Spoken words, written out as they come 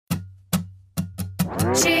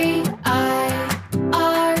GIRLSCAMP,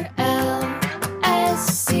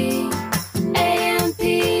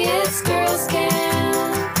 it's Girls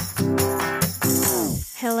Camp.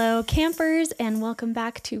 Hello, campers, and welcome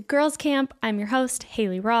back to Girls Camp. I'm your host,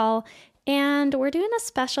 Haley Rawl, and we're doing a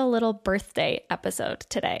special little birthday episode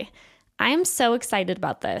today. I am so excited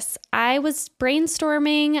about this. I was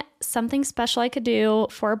brainstorming something special I could do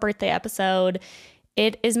for a birthday episode.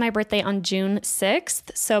 It is my birthday on June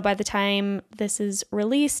 6th, so by the time this is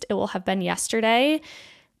released, it will have been yesterday.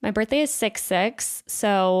 My birthday is 6/6,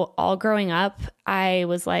 so all growing up, I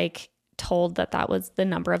was told that was the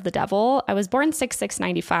number of the devil. I was born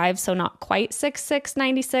 6/6/95, so not quite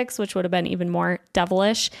 6/6/96, which would have been even more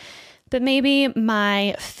devilish. But maybe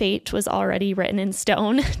my fate was already written in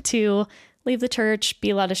stone to leave the church,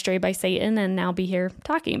 be led astray by Satan, and now be here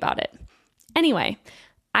talking about it. Anyway,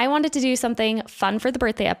 I wanted to do something fun for the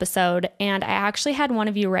birthday episode, and I actually had one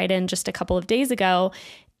of you write in just a couple of days ago,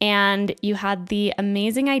 and you had the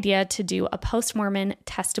amazing idea to do a post-Mormon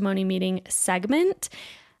testimony meeting segment.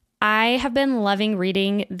 I have been loving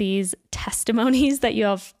reading these testimonies that you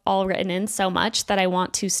have all written in so much that I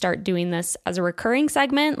want to start doing this as a recurring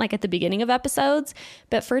segment, like at the beginning of episodes.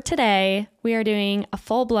 But for today, we are doing a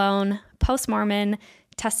full-blown post-Mormon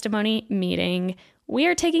testimony meeting. We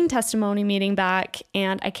are taking testimony meeting back,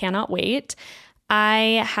 and I cannot wait.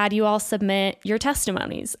 I had you all submit your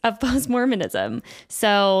testimonies of post-Mormonism.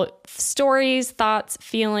 So stories, thoughts,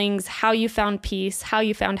 feelings, how you found peace, how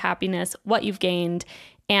you found happiness, what you've gained.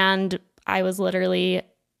 And I was literally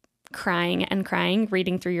crying and crying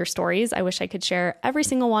reading through your stories. I wish I could share every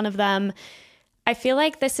single one of them. I feel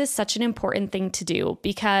like this is such an important thing to do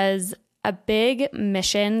because a big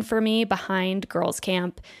mission for me behind Girls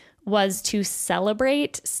Camp was to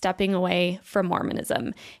celebrate stepping away from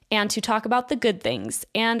Mormonism and to talk about the good things.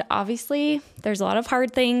 And obviously, there's a lot of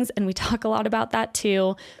hard things, and we talk a lot about that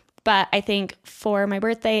too. But I think for my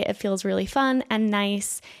birthday, it feels really fun and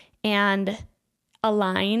nice and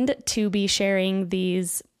aligned to be sharing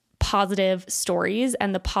these positive stories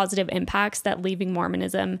and the positive impacts that leaving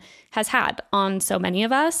Mormonism has had on so many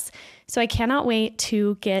of us. So I cannot wait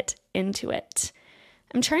to get into it.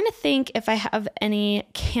 I'm trying to think if I have any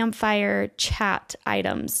campfire chat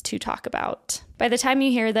items to talk about. By the time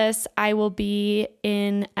you hear this, I will be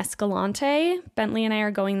in Escalante. Bentley and I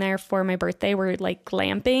are going there for my birthday. We're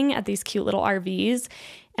glamping at these cute little RVs,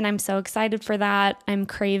 and I'm so excited for that. I'm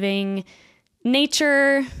craving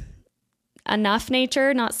nature, enough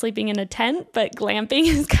nature, not sleeping in a tent, but glamping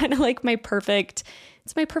is kind of my perfect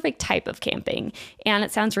type of camping. And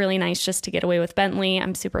it sounds really nice just to get away with Bentley.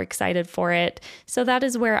 I'm super excited for it. So that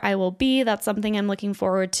is where I will be. That's something I'm looking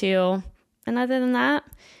forward to. And other than that,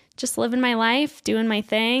 just living my life, doing my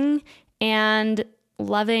thing, and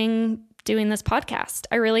loving doing this podcast.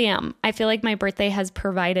 I really am. I feel like my birthday has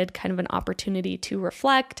provided kind of an opportunity to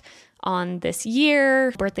reflect on this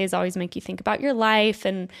year. Birthdays always make you think about your life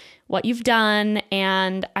and what you've done.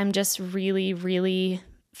 And I'm just really, really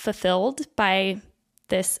fulfilled by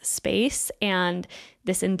this space and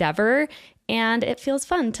this endeavor. And it feels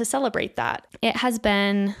fun to celebrate that. It has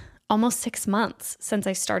been almost 6 months since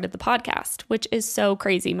I started the podcast, which is so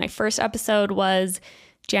crazy. My first episode was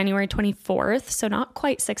January 24th, so not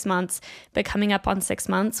quite 6 months, but coming up on 6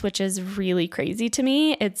 months, which is really crazy to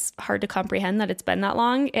me. It's hard to comprehend that it's been that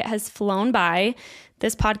long. It has flown by.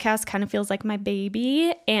 This podcast kind of feels like my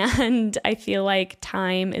baby, and I feel like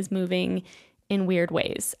time is moving in weird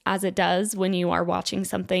ways, as it does when you are watching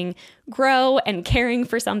something grow and caring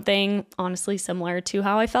for something, honestly similar to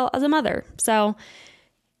how I felt as a mother. So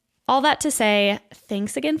all that to say,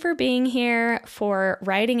 thanks again for being here, for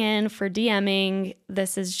writing in, for DMing.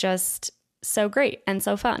 This is just so great and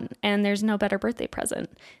so fun. And there's no better birthday present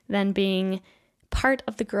than being part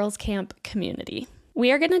of the Girls Camp community.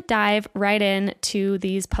 We are going to dive right into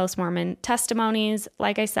these post-Mormon testimonies.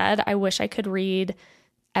 Like I said, I wish I could read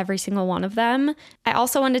every single one of them. I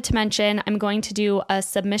also wanted to mention I'm going to do a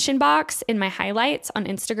submission box in my highlights on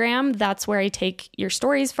Instagram. That's where I take your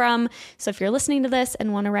stories from. So if you're listening to this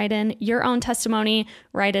and want to write in your own testimony,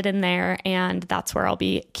 write it in there, and that's where I'll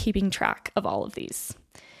be keeping track of all of these.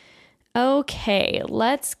 Okay,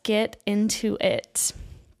 let's get into it.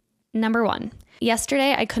 Number 1.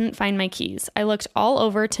 Yesterday, I couldn't find my keys. I looked all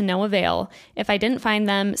over to no avail. If I didn't find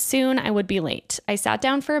them soon, I would be late. I sat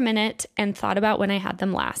down for a minute and thought about when I had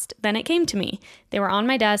them last. Then it came to me. They were on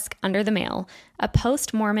my desk under the mail. A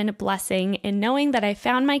post-Mormon blessing in knowing that I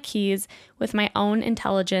found my keys with my own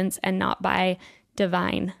intelligence and not by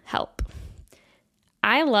divine help.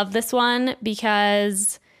 I love this one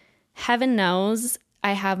because heaven knows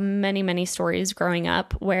I have many, many stories growing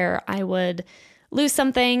up where I would lose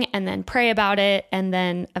something and then pray about it and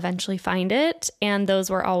then eventually find it. And those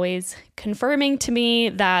were always confirming to me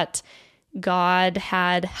that God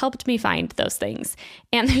had helped me find those things.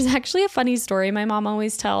 And there's actually a funny story my mom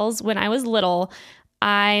always tells. When I was little,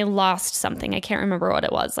 I lost something. I can't remember what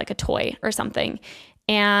it was, like a toy or something.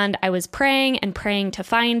 And I was praying and praying to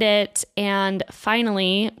find it. And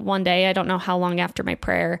finally, one day, I don't know how long after my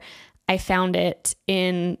prayer, I found it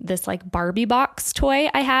in this like Barbie box toy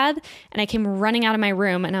I had. And I came running out of my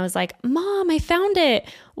room and I was like, Mom, I found it.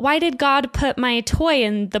 Why did God put my toy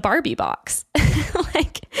in the Barbie box?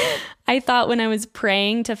 Like, I thought when I was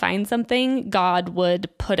praying to find something, God would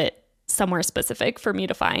put it somewhere specific for me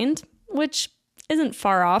to find, which isn't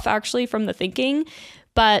far off actually from the thinking.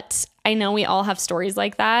 But I know we all have stories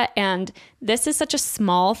like that. And this is such a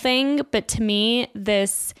small thing. But to me,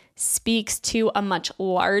 this speaks to a much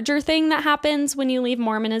larger thing that happens when you leave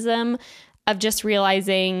Mormonism, of just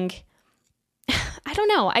realizing, I don't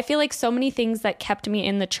know, I feel like so many things that kept me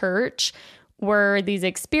in the church were these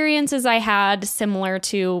experiences I had similar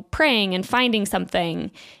to praying and finding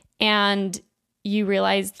something. And you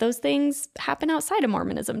realize those things happen outside of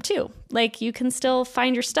Mormonism too. Like, you can still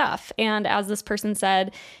find your stuff. And as this person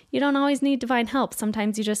said, you don't always need divine help.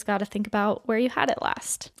 Sometimes you just got to think about where you had it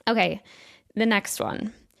last. Okay, the next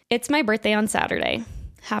one. It's my birthday on Saturday.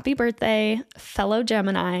 Happy birthday, fellow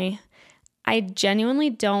Gemini. I genuinely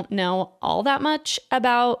don't know all that much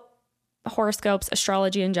about horoscopes,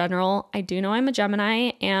 astrology in general. I do know I'm a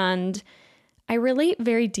Gemini, and I relate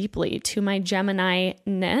very deeply to my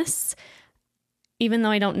Gemini-ness. Even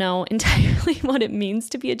though I don't know entirely what it means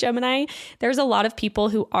to be a Gemini, there's a lot of people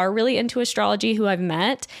who are really into astrology who I've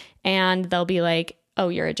met, and they'll be like, oh,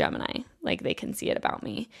 you're a Gemini. Like, they can see it about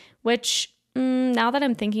me, which now that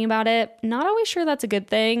I'm thinking about it, not always sure that's a good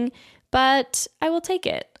thing, but I will take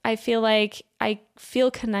it. I feel like I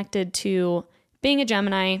feel connected to being a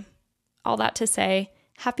Gemini. All that to say,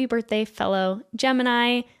 happy birthday, fellow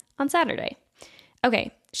Gemini, on Saturday.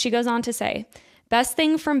 Okay, she goes on to say, best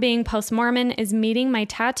thing from being post-Mormon is meeting my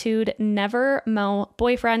tattooed never-mo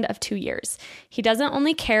boyfriend of 2 years. He doesn't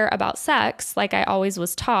only care about sex, like I always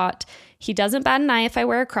was taught. He doesn't bat an eye if I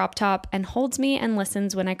wear a crop top, and holds me and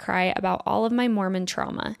listens when I cry about all of my Mormon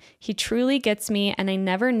trauma. He truly gets me, and I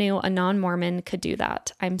never knew a non-Mormon could do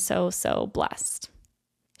that. I'm so, so blessed.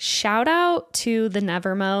 Shout out to the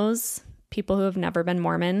never-mos, people who have never been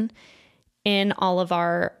Mormon, in all of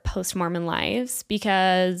our post-Mormon lives,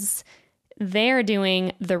 because they're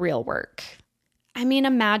doing the real work. I mean,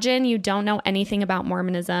 imagine you don't know anything about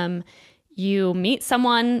Mormonism. You meet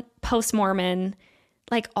someone post-Mormon,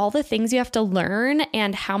 like all the things you have to learn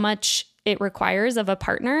and how much it requires of a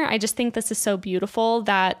partner. I just think this is so beautiful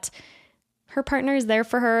that her partner is there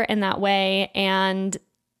for her in that way, and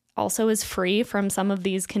also is free from some of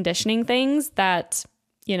these conditioning things that,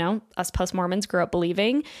 you know, us post-Mormons grew up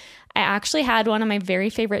believing. I actually had one of my very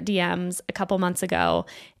favorite DMs a couple months ago.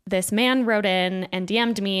 This man wrote in and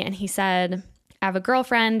DM'd me, and he said, I have a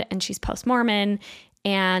girlfriend and she's post-Mormon,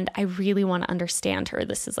 and I really want to understand her.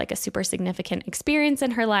 This is like a super significant experience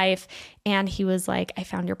in her life. And he was like, I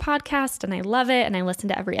found your podcast and I love it, and I listen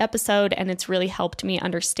to every episode, and it's really helped me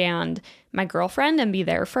understand my girlfriend and be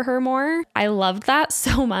there for her more. I loved that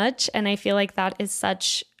so much, and I feel like that is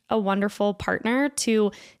such a wonderful partner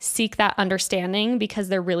to seek that understanding, because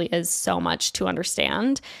there really is so much to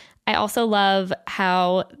understand. I also love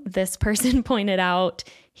how this person pointed out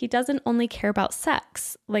he doesn't only care about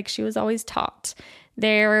sex, like she was always taught.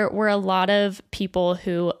 There were a lot of people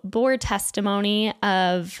who bore testimony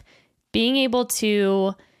of being able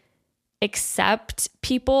to accept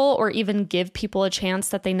people or even give people a chance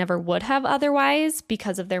that they never would have otherwise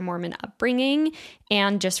because of their Mormon upbringing,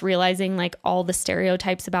 and just realizing like all the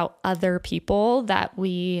stereotypes about other people that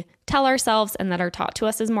we tell ourselves and that are taught to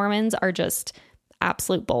us as Mormons are just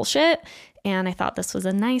absolute bullshit. And I thought this was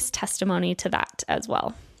a nice testimony to that as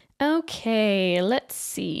well. Okay, let's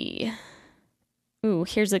see. Ooh,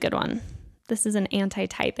 here's a good one. This is an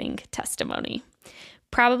anti-tithing testimony.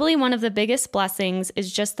 Probably one of the biggest blessings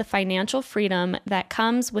is just the financial freedom that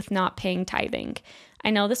comes with not paying tithing.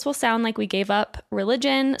 I know this will sound like we gave up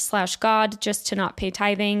religion/God just to not pay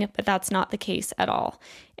tithing, but that's not the case at all.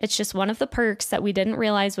 It's just one of the perks that we didn't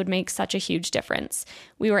realize would make such a huge difference.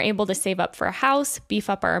 We were able to save up for a house, beef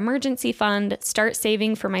up our emergency fund, start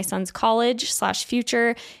saving for my son's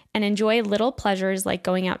college/future, and enjoy little pleasures like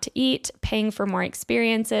going out to eat, paying for more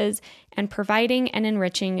experiences, and providing and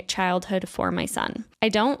enriching childhood for my son. I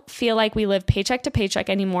don't feel like we live paycheck to paycheck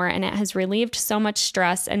anymore, and it has relieved so much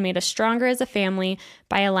stress and made us stronger as a family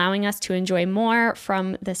by allowing us to enjoy more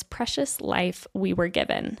from this precious life we were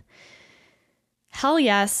given. Hell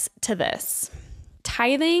yes to this.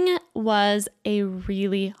 Tithing was a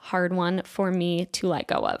really hard one for me to let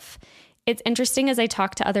go of. It's interesting as I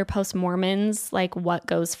talk to other post-Mormons, like what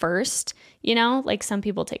goes first, like some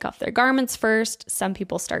people take off their garments first. Some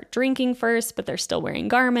people start drinking first, but they're still wearing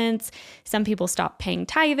garments. Some people stop paying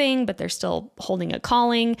tithing, but they're still holding a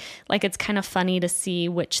calling. Like it's kind of funny to see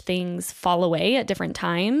which things fall away at different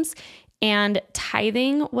times. And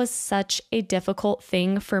tithing was such a difficult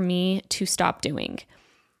thing for me to stop doing.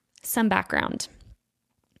 Some background.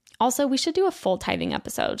 Also, we should do a full tithing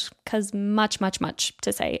episode because much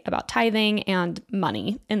to say about tithing and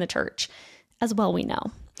money in the church, as well we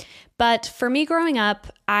know. But for me growing up,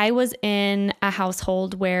 I was in a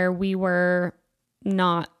household where we were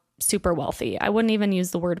not super wealthy. I wouldn't even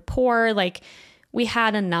use the word poor. Like we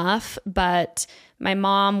had enough, but my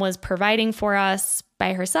mom was providing for us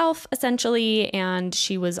by herself essentially, and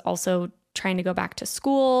she was also trying to go back to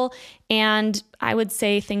school. And I would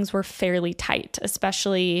say things were fairly tight,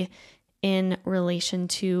 especially in relation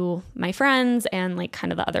to my friends and like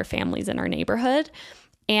kind of the other families in our neighborhood.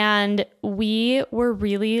 And we were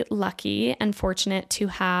really lucky and fortunate to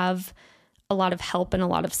have a lot of help and a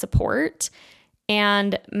lot of support.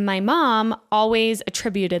 And my mom always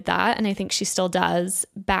attributed that, and I think she still does,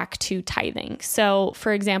 back to tithing. So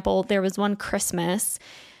for example, there was one Christmas,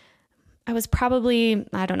 I was probably,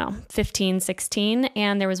 15, 16.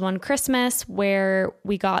 And there was one Christmas where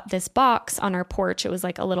we got this box on our porch. It was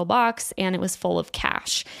like a little box and it was full of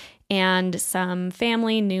cash. And some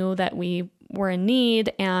family knew that we were in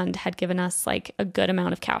need and had given us like a good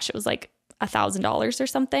amount of cash. It was like $1,000 or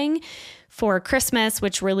something for Christmas,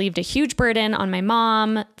 which relieved a huge burden on my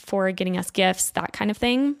mom for getting us gifts, that kind of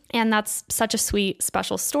thing. And that's such a sweet,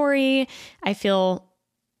 special story. I feel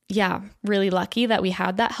really lucky that we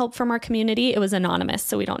had that help from our community. It was anonymous,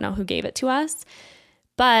 so we don't know who gave it to us.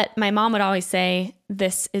 But my mom would always say,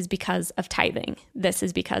 this is because of tithing. This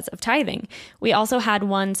is because of tithing. We also had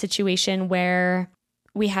one situation where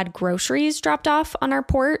we had groceries dropped off on our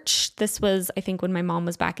porch. This was, I think, when my mom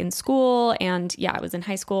was back in school, and I was in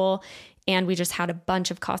high school, and we just had a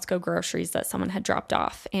bunch of Costco groceries that someone had dropped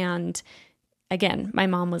off. And again, my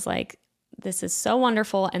mom was like, this is so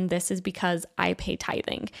wonderful, and this is because I pay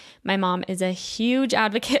tithing. My mom is a huge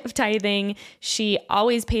advocate of tithing. She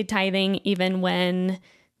always paid tithing even when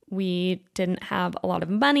we didn't have a lot of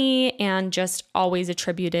money, and just always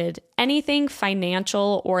attributed anything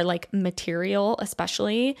financial or like material,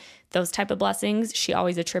 especially those type of blessings, she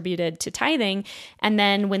always attributed to tithing. And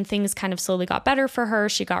then when things kind of slowly got better for her,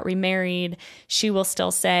 she got remarried, she will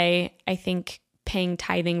still say, I think paying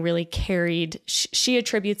tithing really carried, she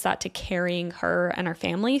attributes that to carrying her and our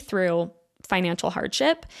family through financial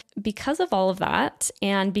hardship. Because of all of that,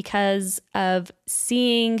 and because of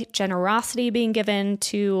seeing generosity being given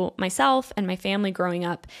to myself and my family growing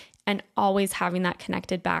up, and always having that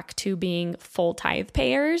connected back to being full tithe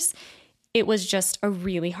payers, it was just a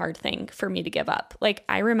really hard thing for me to give up. Like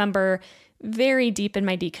I remember very deep in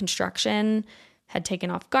my deconstruction, had taken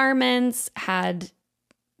off garments, had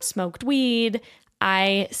smoked weed,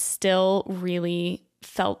 I still really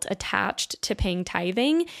felt attached to paying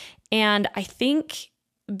tithing. And I think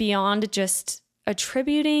beyond just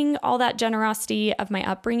attributing all that generosity of my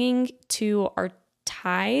upbringing to our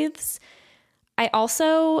tithes, I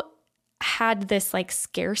also had this like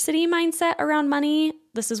scarcity mindset around money.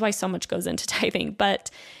 This is why so much goes into tithing.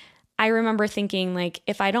 But I remember thinking like,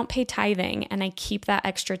 if I don't pay tithing and I keep that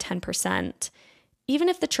extra 10%, even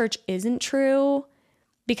if the church isn't true,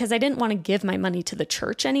 because I didn't want to give my money to the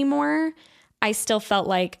church anymore, I still felt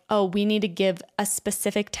like, oh, we need to give a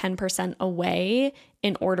specific 10% away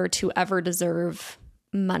in order to ever deserve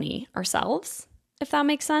money ourselves, if that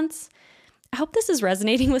makes sense. I hope this is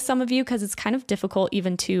resonating with some of you because it's kind of difficult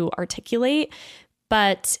even to articulate,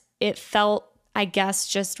 but it felt, I guess,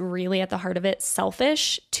 just really at the heart of it,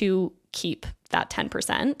 selfish to keep that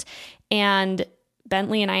 10%. And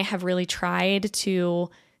Bentley and I have really tried to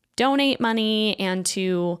donate money, and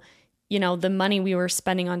to, the money we were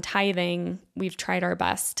spending on tithing, we've tried our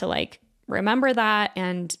best to like remember that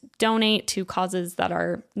and donate to causes that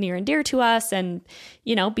are near and dear to us, and,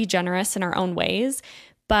 be generous in our own ways.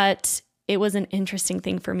 But it was an interesting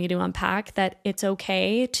thing for me to unpack that it's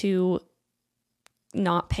okay to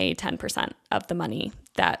not pay 10% of the money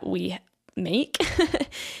that we make.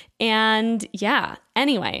 And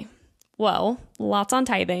anyway, lots on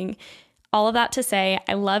tithing. All of that to say,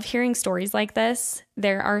 I love hearing stories like this.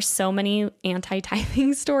 There are so many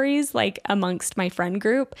anti-tithing stories like amongst my friend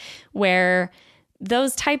group where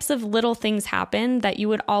those types of little things happen that you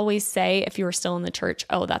would always say if you were still in the church,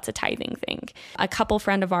 oh, that's a tithing thing. A couple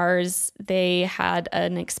friend of ours, they had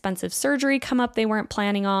an expensive surgery come up they weren't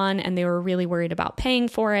planning on, and they were really worried about paying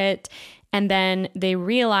for it. And then they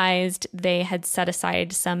realized they had set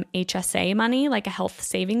aside some HSA money, like a health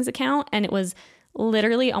savings account, and it was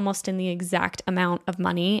literally almost in the exact amount of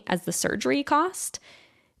money as the surgery cost,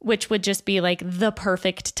 which would just be like the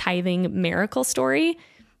perfect tithing miracle story.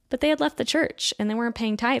 But they had left the church and they weren't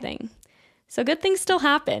paying tithing. So good things still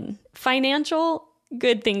happen. Financial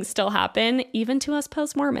good things still happen, even to us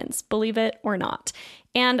post-Mormons, believe it or not.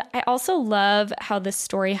 And I also love how this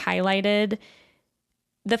story highlighted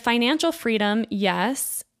the financial freedom,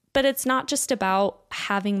 yes, but it's not just about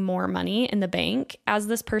having more money in the bank. As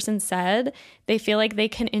this person said, they feel like they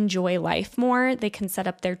can enjoy life more. They can set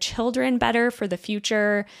up their children better for the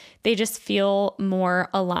future. They just feel more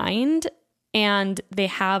aligned, and they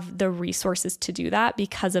have the resources to do that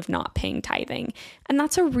because of not paying tithing. And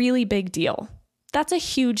that's a really big deal. That's a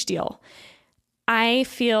huge deal. I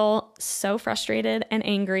feel so frustrated and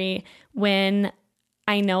angry when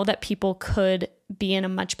I know that people could be in a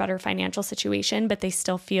much better financial situation, but they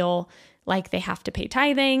still feel like they have to pay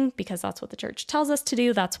tithing because that's what the church tells us to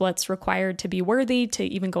do. That's what's required to be worthy to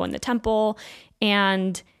even go in the temple.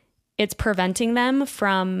 And it's preventing them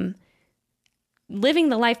from living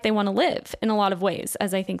the life they want to live in a lot of ways,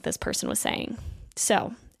 as I think this person was saying.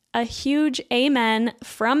 So a huge amen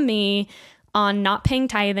from me on not paying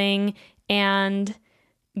tithing. And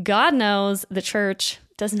God knows the church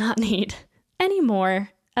does not need any more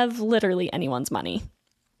of literally anyone's money.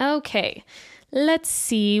 Okay, let's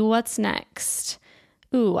see what's next.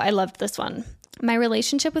 Ooh, I loved this one. My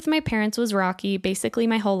relationship with my parents was rocky basically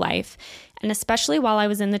my whole life, and especially while I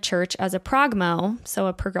was in the church as a progmo, so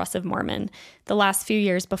a progressive Mormon, the last few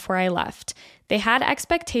years before I left. They had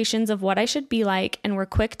expectations of what I should be like and were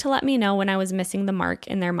quick to let me know when I was missing the mark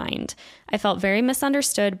in their mind. I felt very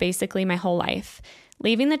misunderstood basically my whole life.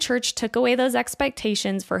 Leaving the church took away those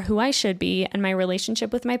expectations for who I should be, and my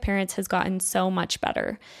relationship with my parents has gotten so much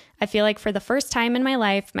better. I feel like for the first time in my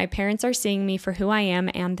life, my parents are seeing me for who I am,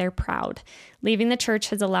 and they're proud. Leaving the church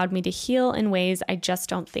has allowed me to heal in ways I just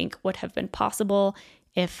don't think would have been possible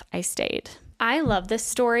if I stayed. I love this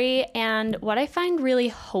story, and what I find really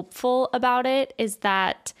hopeful about it is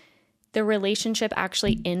that the relationship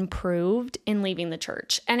actually improved in leaving the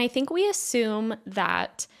church. And I think we assume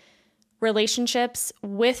that relationships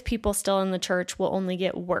with people still in the church will only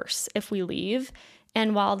get worse if we leave.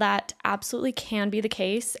 And while that absolutely can be the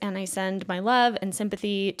case, and I send my love and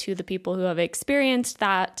sympathy to the people who have experienced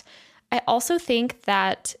that, I also think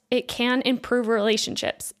that it can improve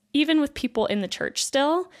relationships, even with people in the church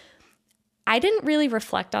still. I didn't really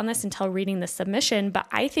reflect on this until reading the submission, but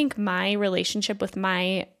I think my relationship with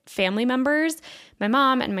my family members, my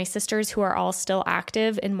mom and my sisters who are all still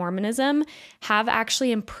active in Mormonism, have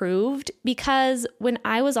actually improved because when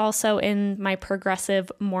I was also in my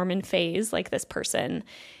progressive Mormon phase, like this person,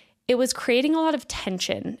 it was creating a lot of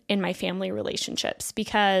tension in my family relationships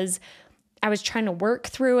because I was trying to work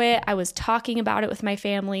through it. I was talking about it with my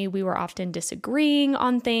family. We were often disagreeing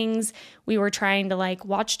on things. We were trying to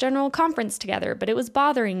watch General Conference together, but it was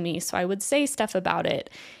bothering me. So I would say stuff about it.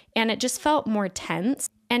 And it just felt more tense.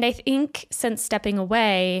 And I think since stepping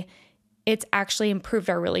away, it's actually improved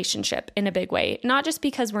our relationship in a big way. Not just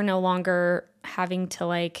because we're no longer having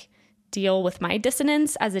to deal with my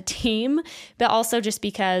dissonance as a team, but also just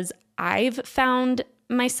because I've found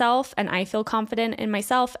myself and I feel confident in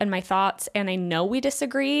myself and my thoughts, and I know we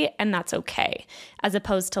disagree, and that's okay, as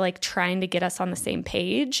opposed to trying to get us on the same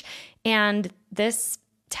page. And this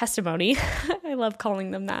testimony, I love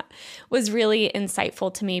calling them that, was really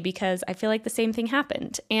insightful to me because I feel like the same thing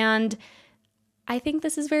happened. And I think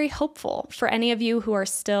this is very hopeful for any of you who are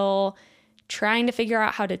still trying to figure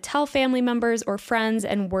out how to tell family members or friends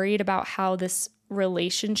and worried about how this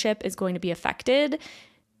relationship is going to be affected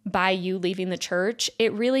by you leaving the church.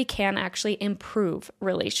 It really can actually improve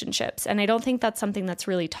relationships. And I don't think that's something that's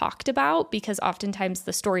really talked about because oftentimes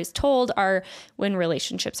the stories told are when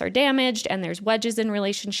relationships are damaged and there's wedges in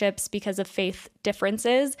relationships because of faith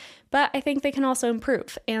differences. But I think they can also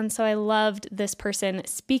improve. And so I loved this person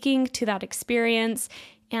speaking to that experience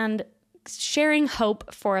and sharing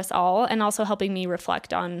hope for us all, and also helping me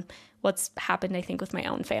reflect on what's happened, I think, with my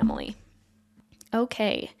own family.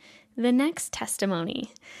 Okay. The next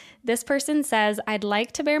testimony. This person says, I'd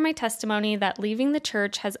like to bear my testimony that leaving the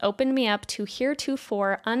church has opened me up to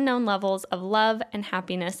heretofore unknown levels of love and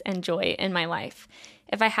happiness and joy in my life.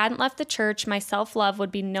 If I hadn't left the church, my self-love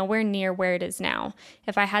would be nowhere near where it is now.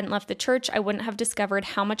 If I hadn't left the church, I wouldn't have discovered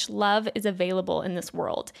how much love is available in this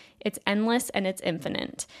world. It's endless and it's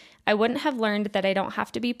infinite. I wouldn't have learned that I don't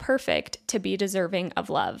have to be perfect to be deserving of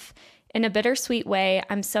love. In a bittersweet way,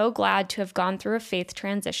 I'm so glad to have gone through a faith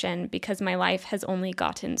transition because my life has only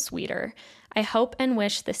gotten sweeter. I hope and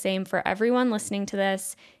wish the same for everyone listening to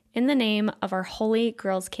this. In the name of our Holy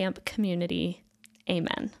Girls Camp community,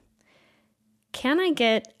 amen. Can I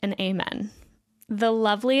get an amen? The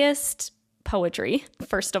loveliest poetry,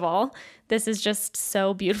 first of all. This is just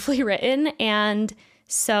so beautifully written and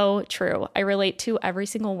so true. I relate to every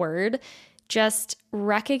single word. Just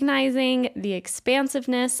recognizing the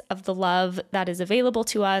expansiveness of the love that is available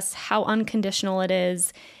to us, how unconditional it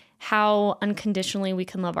is, how unconditionally we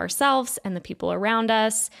can love ourselves and the people around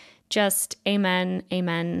us. Just amen,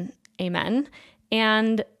 amen, amen.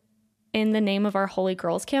 And in the name of our Holy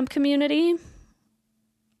Girls Camp community,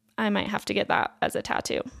 I might have to get that as a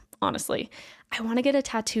tattoo, honestly. I want to get a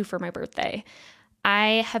tattoo for my birthday.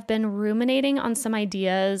 I have been ruminating on some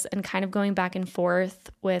ideas and kind of going back and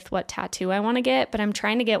forth with what tattoo I want to get, but I'm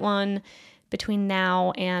trying to get one between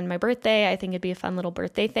now and my birthday. I think it'd be a fun little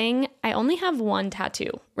birthday thing. I only have one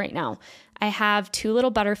tattoo right now. I have 2 little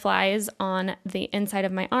butterflies on the inside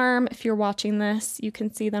of my arm. If you're watching this, you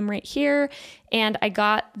can see them right here. And I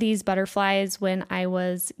got these butterflies when I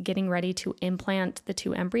was getting ready to implant the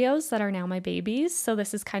 2 embryos that are now my babies. So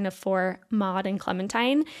this is kind of for Maud and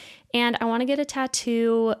Clementine. And I want to get a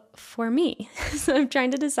tattoo for me. So I'm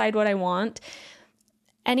trying to decide what I want.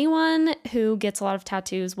 Anyone who gets a lot of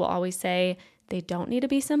tattoos will always say they don't need to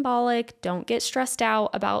be symbolic. Don't get stressed out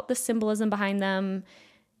about the symbolism behind them.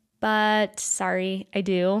 But sorry, I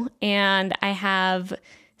do. And I have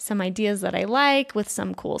some ideas that I like with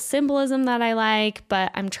some cool symbolism that I like,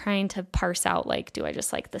 but I'm trying to parse out, like, do I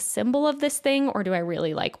just like the symbol of this thing or do I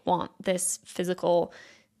really want this physical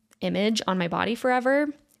image on my body forever?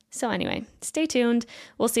 So anyway, stay tuned.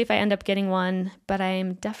 We'll see if I end up getting one, but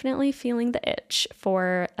I'm definitely feeling the itch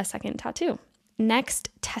for a second tattoo. Next,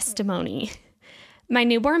 testimony. My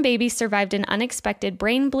newborn baby survived an unexpected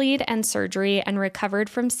brain bleed and surgery and recovered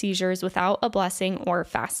from seizures without a blessing or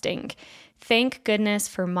fasting. Thank goodness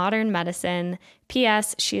for modern medicine.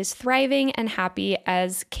 P.S. She is thriving and happy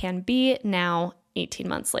as can be now, 18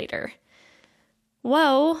 months later.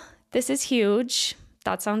 Whoa, this is huge.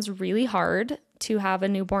 That sounds really hard to have a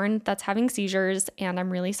newborn that's having seizures, and I'm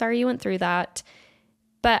really sorry you went through that.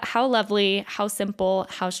 But how lovely, how simple,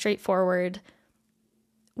 how straightforward.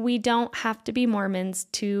 We don't have to be Mormons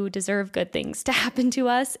to deserve good things to happen to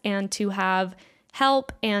us and to have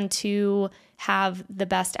help and to have the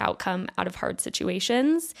best outcome out of hard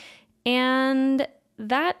situations. And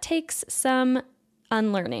that takes some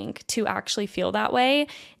unlearning to actually feel that way.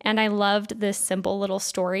 And I loved this simple little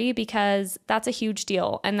story because that's a huge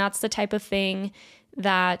deal. And that's the type of thing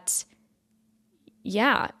that,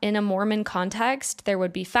 in a Mormon context, there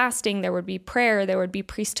would be fasting, there would be prayer, there would be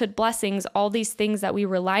priesthood blessings, all these things that we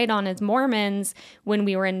relied on as Mormons when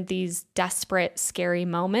we were in these desperate, scary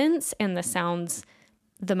moments. And this sounds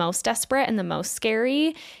the most desperate and the most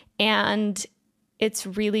scary. And it's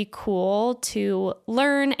really cool to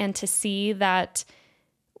learn and to see that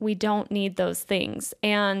we don't need those things.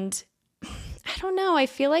 And I don't know, I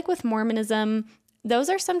feel like with Mormonism, those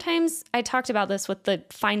are sometimes, I talked about this with the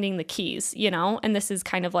finding the keys, and this is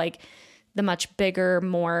kind of like the much bigger,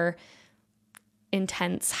 more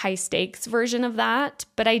intense, high stakes version of that.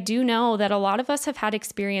 But I do know that a lot of us have had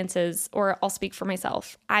experiences, or I'll speak for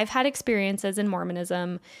myself. I've had experiences in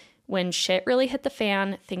Mormonism when shit really hit the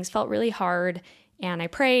fan, things felt really hard, and I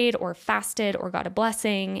prayed or fasted or got a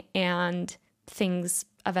blessing and things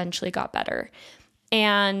eventually got better.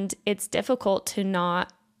 And it's difficult to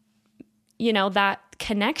not, that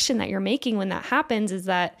connection that you're making when that happens is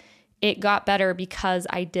that it got better because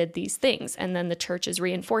I did these things. And then the church is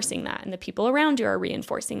reinforcing that and the people around you are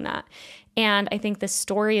reinforcing that. And I think this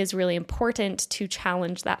story is really important to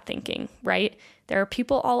challenge that thinking, right? There are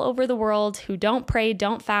people all over the world who don't pray,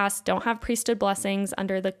 don't fast, don't have priesthood blessings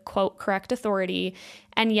under the quote correct authority,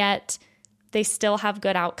 and yet they still have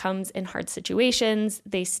good outcomes in hard situations.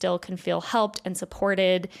 They still can feel helped and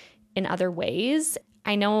supported in other ways.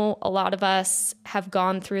 I know a lot of us have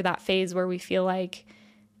gone through that phase where we feel like,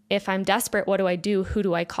 if I'm desperate, what do I do? Who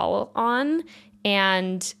do I call on?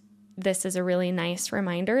 And this is a really nice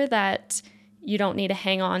reminder that you don't need to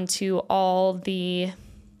hang on to all the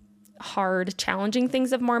hard, challenging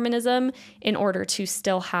things of Mormonism in order to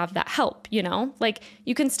still have that help, Like,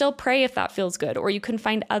 you can still pray if that feels good, or you can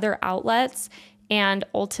find other outlets. And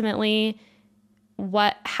ultimately,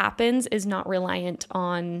 what happens is not reliant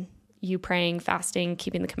on you praying, fasting,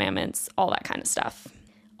 keeping the commandments, all that kind of stuff.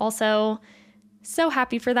 Also, so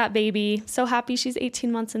happy for that baby. So happy she's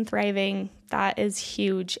 18 months and thriving. That is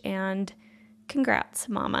huge. And congrats,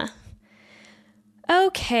 mama.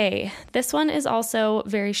 Okay, this one is also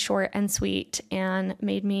very short and sweet and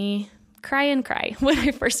made me cry and cry when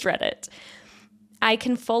I first read it. I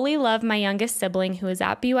can fully love my youngest sibling who is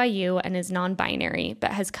at BYU and is non-binary,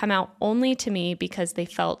 but has come out only to me because they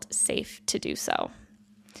felt safe to do so.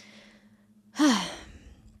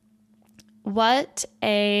 What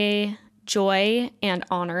a joy and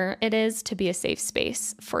honor it is to be a safe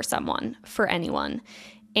space for someone, for anyone.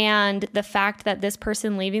 And the fact that this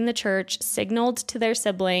person leaving the church signaled to their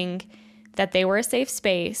sibling that they were a safe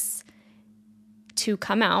space to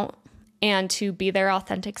come out and to be their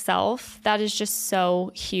authentic self, that is just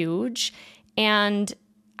so huge. And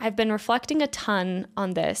I've been reflecting a ton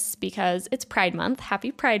on this because it's Pride Month.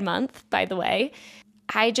 Happy Pride Month, by the way.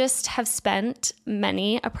 I just have spent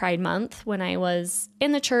many a Pride Month when I was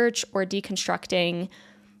in the church or deconstructing,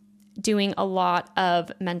 doing a lot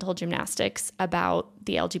of mental gymnastics about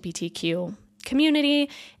the LGBTQ community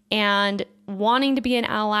and wanting to be an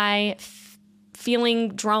ally, feeling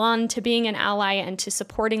drawn to being an ally and to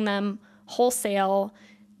supporting them wholesale,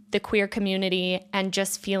 the queer community, and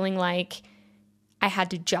just feeling like I had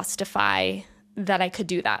to justify that I could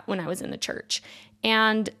do that when I was in the church.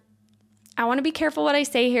 And I want to be careful what I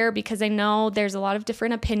say here because I know there's a lot of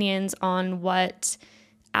different opinions on what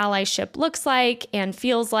allyship looks like and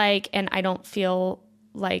feels like, and I don't feel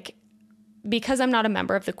like, because I'm not a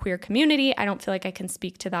member of the queer community, I don't feel like I can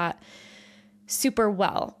speak to that super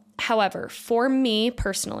well. However, for me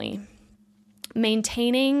personally,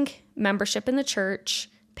 maintaining membership in the church,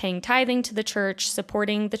 paying tithing to the church,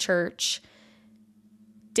 supporting the church,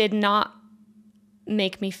 did not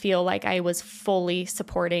make me feel like I was fully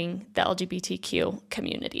supporting the LGBTQ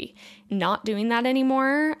community. Not doing that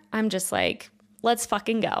anymore, I'm just like, let's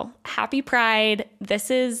fucking go. Happy Pride. This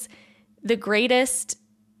is the greatest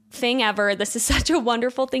thing ever. This is such a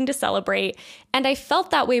wonderful thing to celebrate. And I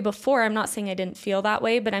felt that way before. I'm not saying I didn't feel that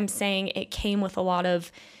way, but I'm saying it came with a lot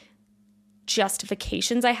of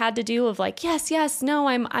justifications I had to do of like, yes, no,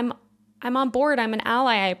 I'm on board. I'm an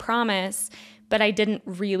ally, I promise. But I didn't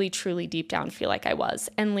really truly deep down feel like I was.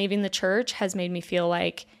 And leaving the church has made me feel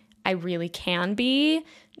like I really can be.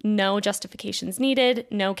 No justifications needed,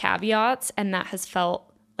 no caveats. And that has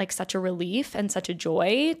felt like such a relief and such a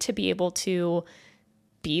joy to be able to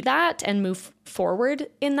be that and move forward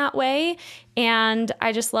in that way. And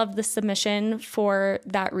I just love the submission for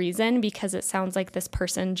that reason, because it sounds like this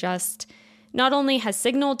person just not only has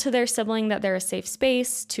signaled to their sibling that they're a safe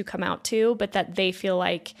space to come out to, but that they feel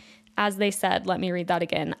like, as they said, let me read that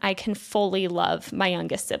again, I can fully love my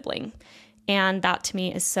youngest sibling. And that to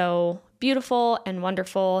me is so beautiful and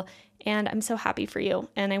wonderful. And I'm so happy for you.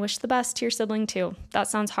 And I wish the best to your sibling too. That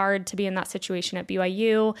sounds hard to be in that situation at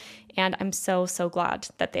BYU. And I'm so, so glad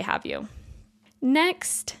that they have you.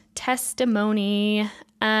 Next testimony.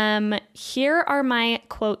 Here are my,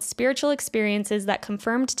 quote, spiritual experiences that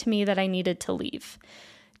confirmed to me that I needed to leave.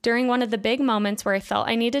 During one of the big moments where I felt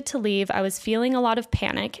I needed to leave, I was feeling a lot of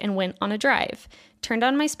panic and went on a drive. Turned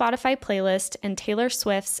on my Spotify playlist and Taylor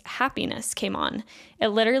Swift's Happiness came on. It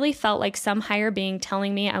literally felt like some higher being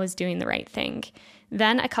telling me I was doing the right thing.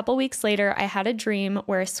 Then a couple weeks later, I had a dream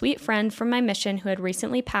where a sweet friend from my mission who had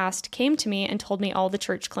recently passed came to me and told me all the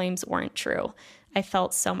church claims weren't true. I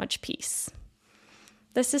felt so much peace.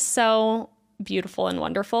 This is so beautiful and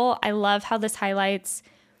wonderful. I love how this highlights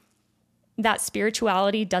that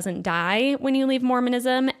spirituality doesn't die when you leave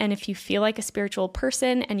Mormonism. And if you feel like a spiritual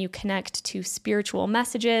person and you connect to spiritual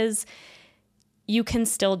messages, you can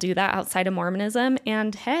still do that outside of Mormonism.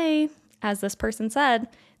 And hey, as this person said,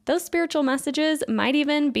 those spiritual messages might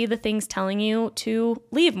even be the things telling you to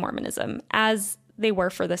leave Mormonism, as they were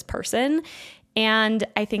for this person. And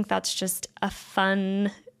I think that's just a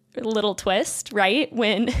fun little twist, right?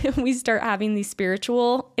 When we start having these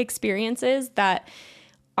spiritual experiences that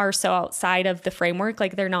are so outside of the framework,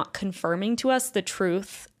 like they're not confirming to us the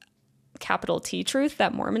truth, capital T truth,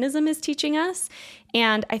 that Mormonism is teaching us.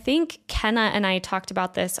 And I think Kenna and I talked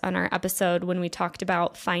about this on our episode when we talked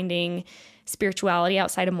about finding spirituality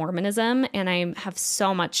outside of Mormonism. And I have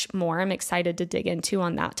so much more I'm excited to dig into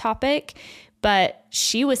on that topic. But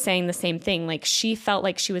she was saying the same thing. Like she felt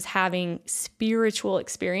like she was having spiritual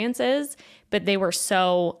experiences, but they were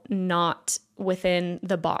so not within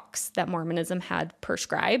the box that Mormonism had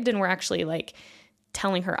prescribed, and were actually like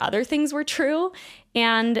telling her other things were true.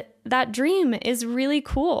 And that dream is really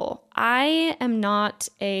cool. I am not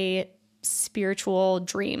a spiritual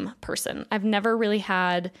dream person. I've never really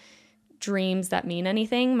had dreams that mean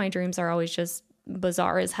anything. My dreams are always just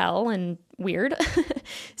bizarre as hell and weird.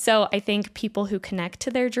 So I think people who connect to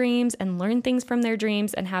their dreams and learn things from their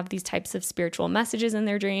dreams and have these types of spiritual messages in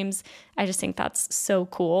their dreams, I just think that's so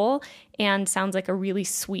cool and sounds like a really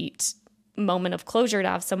sweet moment of closure to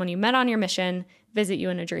have someone you met on your mission visit you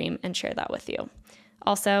in a dream and share that with you.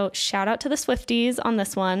 Also, shout out to the Swifties on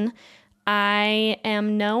this one. I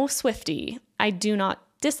am no Swiftie. I do not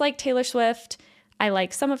dislike Taylor Swift. I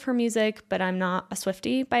like some of her music, but I'm not a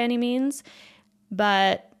Swiftie by any means.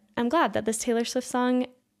 But I'm glad that this Taylor Swift song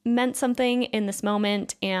meant something in this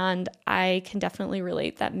moment, and I can definitely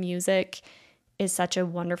relate that music is such a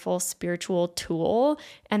wonderful spiritual tool,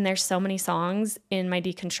 and there's so many songs in my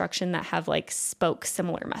deconstruction that have like spoke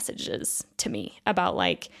similar messages to me about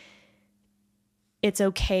like it's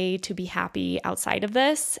okay to be happy outside of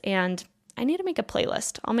this, and I need to make a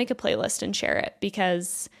playlist. I'll make a playlist and share it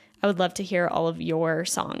because I would love to hear all of your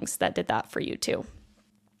songs that did that for you too.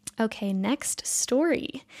 Okay, next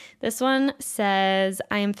story. This one says,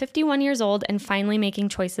 I am 51 years old and finally making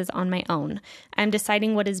choices on my own. I'm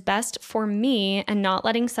deciding what is best for me and not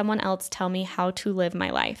letting someone else tell me how to live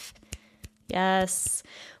my life. Yes.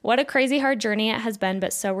 What a crazy hard journey it has been,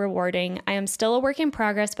 but so rewarding. I am still a work in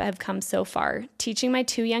progress, but have come so far, teaching my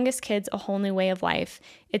 2 youngest kids a whole new way of life.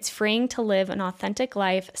 It's freeing to live an authentic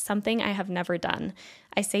life, something I have never done.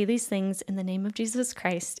 I say these things in the name of Jesus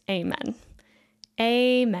Christ. Amen.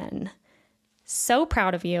 Amen. So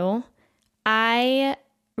proud of you. I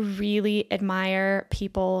really admire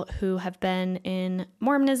people who have been in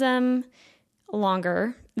Mormonism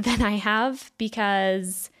longer than I have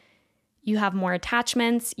because you have more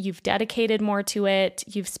attachments, you've dedicated more to it,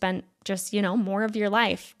 you've spent just, more of your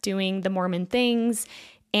life doing the Mormon things.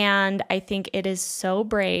 And I think it is so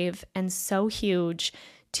brave and so huge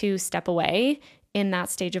to step away in that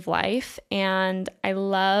stage of life. And I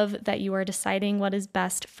love that you are deciding what is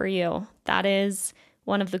best for you. That is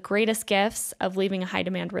one of the greatest gifts of leaving a high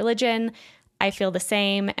demand religion. I feel the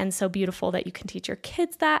same, and so beautiful that you can teach your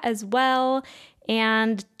kids that as well.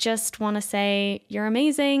 And just want to say you're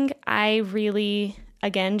amazing. I really,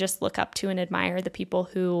 again, just look up to and admire the people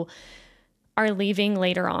who are leaving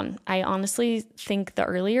later on. I honestly think the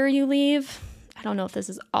earlier you leave, I don't know if this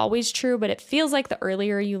is always true, but it feels like the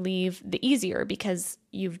earlier you leave, the easier because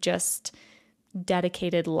you've just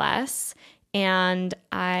dedicated less. And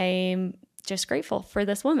I'm just grateful for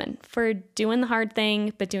this woman for doing the hard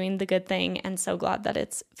thing, but doing the good thing. And so glad that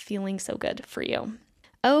it's feeling so good for you.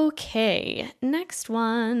 Okay, next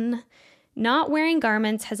one. Not wearing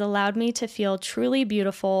garments has allowed me to feel truly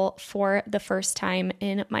beautiful for the first time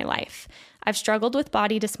in my life. I've struggled with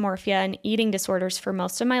body dysmorphia and eating disorders for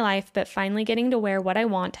most of my life, but finally getting to wear what I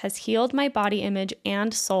want has healed my body image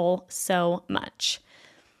and soul so much.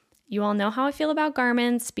 You all know how I feel about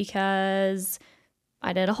garments because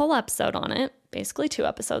I did a whole episode on it, basically 2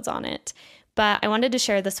 episodes on it. But I wanted to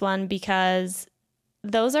share this one because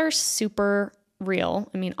those are super real.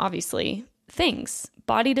 I mean, obviously, things.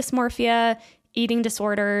 Body dysmorphia, eating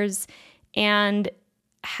disorders, and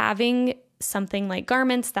having something like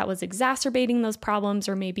garments that was exacerbating those problems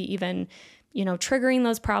or maybe even, triggering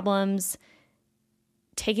those problems,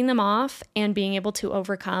 taking them off and being able to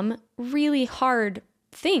overcome really hard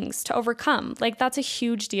things to overcome. Like, that's a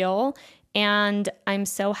huge deal. And I'm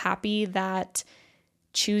so happy that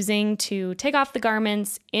choosing to take off the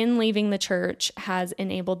garments in leaving the church has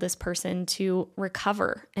enabled this person to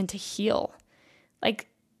recover and to heal. Like,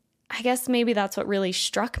 I guess maybe that's what really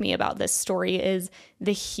struck me about this story is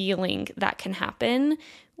the healing that can happen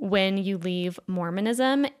when you leave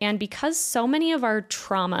Mormonism. And because so many of our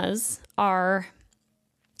traumas are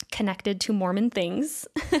connected to Mormon things,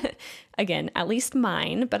 again, at least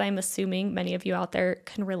mine, but I'm assuming many of you out there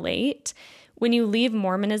can relate. When you leave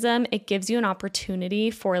Mormonism, it gives you an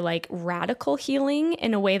opportunity for like radical healing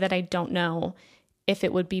in a way that I don't know if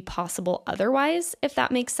it would be possible otherwise, if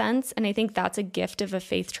that makes sense. And I think that's a gift of a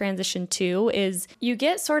faith transition too, is you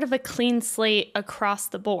get sort of a clean slate across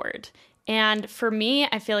the board. And for me,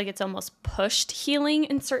 I feel like it's almost pushed healing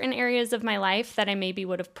in certain areas of my life that I maybe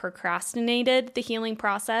would have procrastinated the healing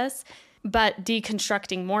process. But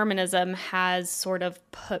deconstructing Mormonism has sort of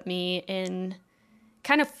put me in,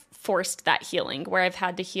 kind of forced that healing where I've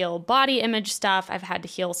had to heal body image stuff. I've had to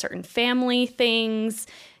heal certain family things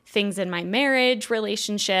in my marriage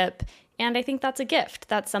relationship. And I think that's a gift.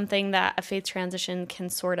 That's something that a faith transition can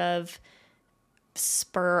sort of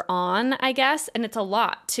spur on, I guess. And it's a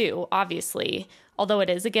lot too, obviously. Although it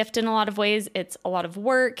is a gift in a lot of ways, it's a lot of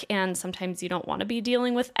work. And sometimes you don't want to be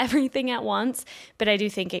dealing with everything at once. But I do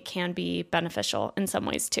think it can be beneficial in some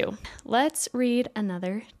ways too. Let's read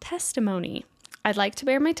another testimony. I'd like to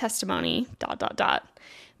bear my testimony, ...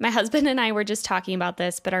 My husband and I were just talking about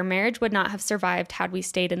this, but our marriage would not have survived had we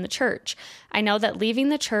stayed in the church. I know that leaving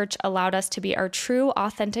the church allowed us to be our true,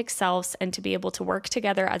 authentic selves and to be able to work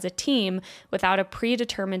together as a team without a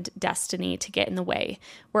predetermined destiny to get in the way.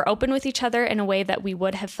 We're open with each other in a way that we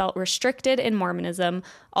would have felt restricted in Mormonism.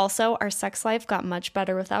 Also, our sex life got much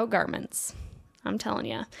better without garments. I'm telling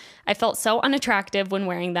you. I felt so unattractive when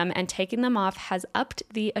wearing them, and taking them off has upped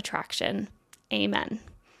the attraction. Amen.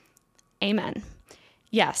 Amen.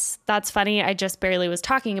 Yes, that's funny. I just barely was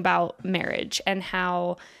talking about marriage and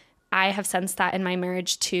how I have sensed that in my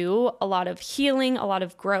marriage too. A lot of healing, a lot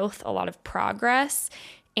of growth, a lot of progress.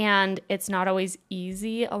 And it's not always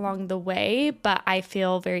easy along the way, but I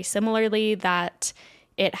feel very similarly that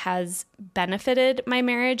it has benefited my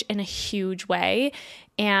marriage in a huge way.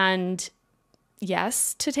 And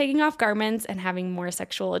yes, to taking off garments and having more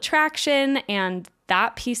sexual attraction, and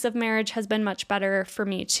that piece of marriage has been much better for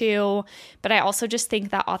me too. But I also just think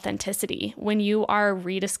that authenticity, when you are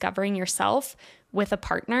rediscovering yourself with a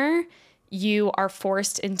partner, you are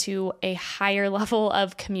forced into a higher level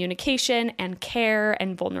of communication and care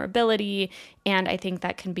and vulnerability. And I think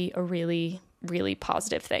that can be a really, really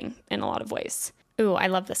positive thing in a lot of ways. Ooh, I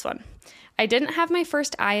love this one. I didn't have my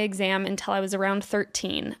first eye exam until I was around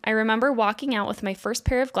 13. I remember walking out with my first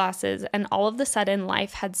pair of glasses, and all of a sudden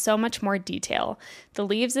life had so much more detail. The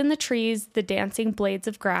leaves in the trees, the dancing blades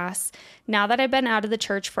of grass. Now that I've been out of the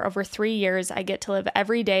church for over 3 years, I get to live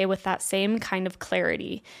every day with that same kind of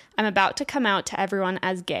clarity. I'm about to come out to everyone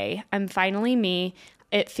as gay. I'm finally me.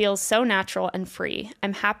 It feels so natural and free.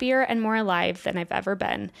 I'm happier and more alive than I've ever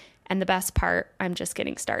been. And the best part, I'm just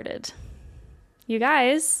getting started. You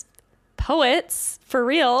guys, poets, for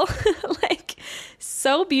real. Like,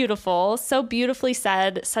 so beautiful, so beautifully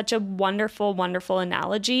said, such a wonderful, wonderful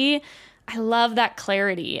analogy. I love that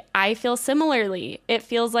clarity. I feel similarly. It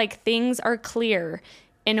feels like things are clear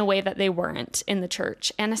in a way that they weren't in the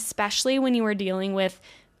church. And especially when you were dealing with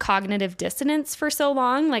cognitive dissonance for so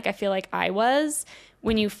long, like I feel like I was,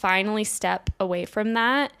 when you finally step away from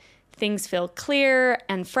that, things feel clear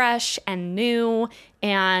and fresh and new,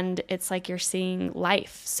 and it's like you're seeing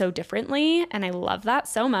life so differently, and I love that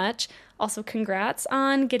so much. Also, congrats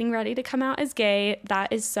on getting ready to come out as gay.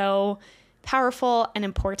 That is so powerful and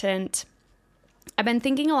important. I've been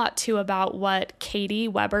thinking a lot too about what Katie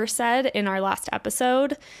Weber said in our last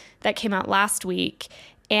episode that came out last week,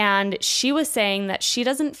 and she was saying that she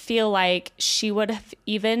doesn't feel like she would have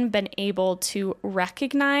even been able to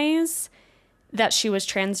recognize that she was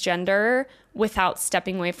transgender without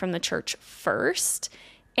stepping away from the church first.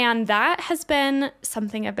 And that has been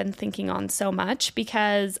something I've been thinking on so much,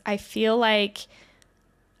 because I feel like,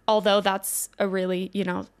 although that's a really,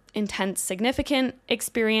 intense, significant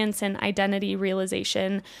experience and identity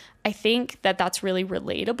realization, I think that that's really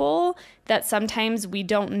relatable, that sometimes we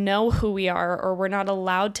don't know who we are, or we're not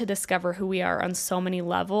allowed to discover who we are on so many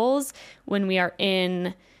levels when we are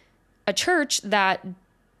in a church that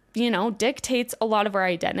dictates a lot of our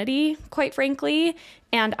identity, quite frankly.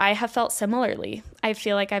 And I have felt similarly. I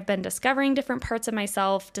feel like I've been discovering different parts of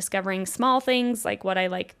myself, discovering small things like what I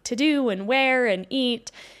like to do and wear and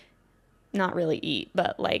eat. Not really eat,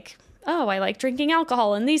 but like, oh, I like drinking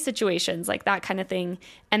alcohol in these situations, like that kind of thing.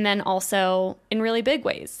 And then also in really big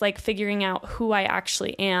ways, like figuring out who I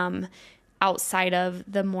actually am outside of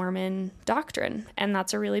the Mormon doctrine. And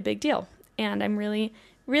that's a really big deal. And I'm really,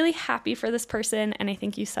 really happy for this person, and I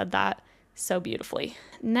think you said that so beautifully.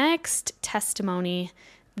 Next testimony.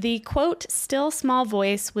 The quote, still small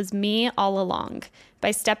voice was me all along.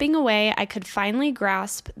 By stepping away, I could finally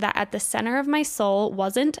grasp that at the center of my soul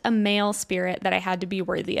wasn't a male spirit that I had to be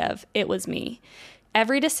worthy of. It was me.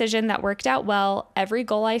 Every decision that worked out well, every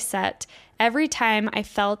goal I set, every time I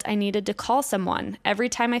felt I needed to call someone, every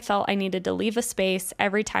time I felt I needed to leave a space,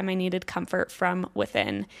 every time I needed comfort from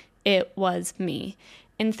within, it was me.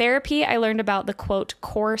 In therapy, I learned about the quote,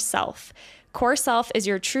 core self. Core self is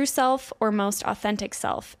your true self or most authentic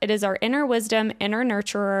self. It is our inner wisdom, inner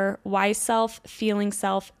nurturer, wise self, feeling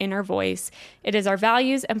self, inner voice. It is our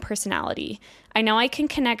values and personality. I know I can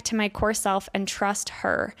connect to my core self and trust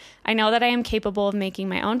her. I know that I am capable of making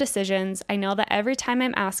my own decisions. I know that every time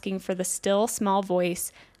I'm asking for the still small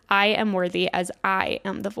voice, I am worthy as I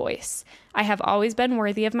am the voice. I have always been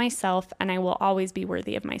worthy of myself, and I will always be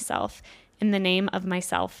worthy of myself. In the name of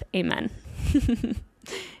myself, amen.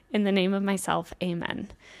 In the name of myself, amen.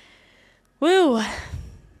 Woo!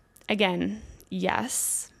 Again,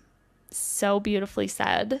 yes. So beautifully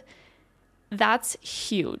said. That's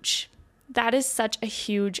huge. That is such a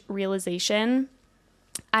huge realization.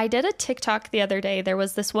 I did a TikTok the other day. There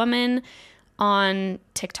was this woman on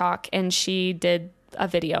TikTok, and she did a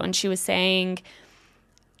video, and she was saying,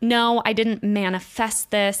 no, I didn't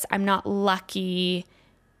manifest this. I'm not lucky.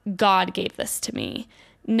 God gave this to me.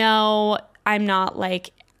 No, I'm not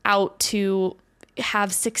like out to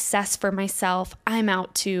have success for myself. I'm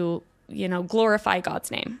out to, glorify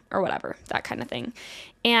God's name or whatever, that kind of thing.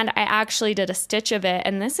 And I actually did a stitch of it.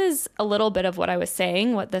 And this is a little bit of what I was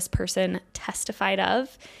saying, what this person testified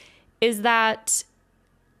of, is that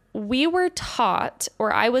we were taught,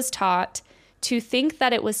 or I was taught, to think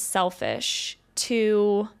that it was selfish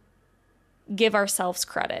to give ourselves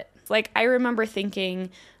credit. Like, I remember thinking,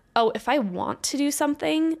 oh, if I want to do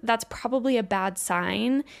something, that's probably a bad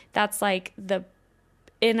sign. That's like the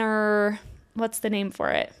inner, what's the name for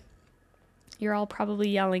it? You're all probably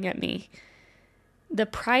yelling at me. The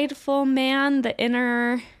prideful man, the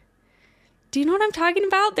inner, do you know what I'm talking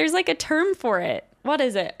about? There's like a term for it. What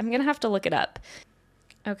is it? I'm going to have to look it up.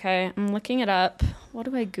 Okay, I'm looking it up. What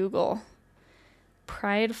do I Google?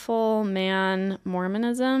 Prideful man,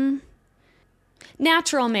 Mormonism.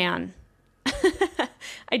 Natural man.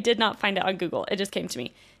 I did not find it on Google. It just came to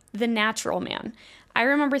me. The natural man. I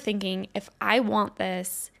remember thinking, if I want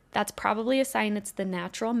this, that's probably a sign it's the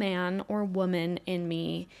natural man or woman in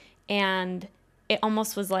me. And it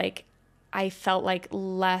almost was like I felt like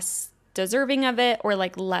less deserving of it, or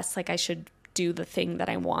like less like I should do the thing that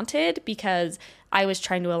I wanted, because I was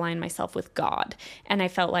trying to align myself with God. And I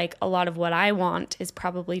felt like a lot of what I want is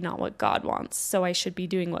probably not what God wants. So I should be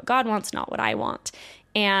doing what God wants, not what I want.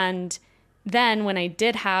 And then when I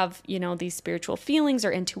did have, these spiritual feelings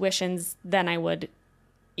or intuitions, then I would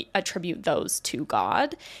attribute those to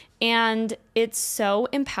God. And it's so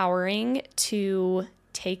empowering to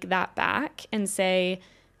take that back and say,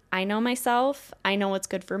 I know myself, I know what's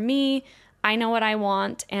good for me, I know what I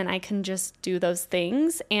want, and I can just do those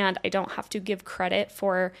things, and I don't have to give credit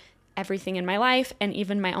for everything in my life and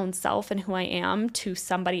even my own self and who I am to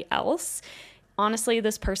somebody else. Honestly,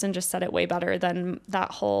 this person just said it way better than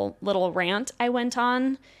that whole little rant I went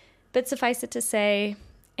on. But suffice it to say,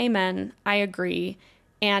 amen, I agree.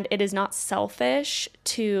 And it is not selfish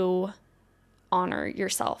to honor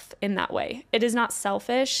yourself in that way. It is not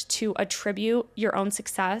selfish to attribute your own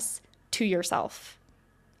success to yourself.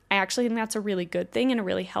 I actually think that's a really good thing and a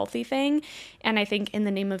really healthy thing. And I think in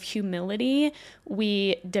the name of humility,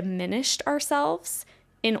 we diminished ourselves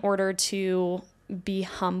in order to be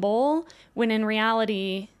humble, when in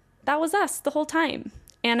reality, that was us the whole time.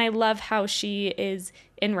 And I love how she is,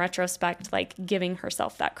 in retrospect, like giving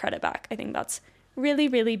herself that credit back. I think that's really,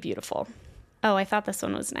 really beautiful. Oh, I thought this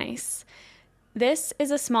one was nice. This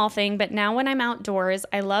is a small thing, but now when I'm outdoors,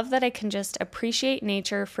 I love that I can just appreciate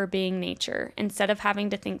nature for being nature, instead of having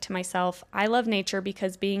to think to myself, I love nature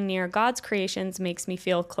because being near God's creations makes me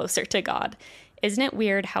feel closer to God. Isn't it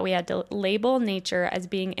weird how we had to label nature as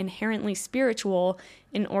being inherently spiritual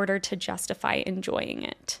in order to justify enjoying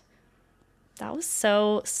it? That was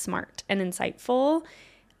so smart and insightful.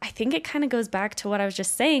 I think it kind of goes back to what I was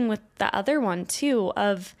just saying with the other one too,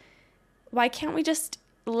 of why can't we just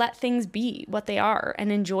let things be what they are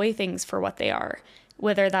and enjoy things for what they are,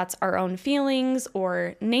 whether that's our own feelings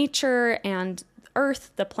or nature and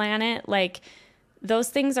Earth, the planet. Like, those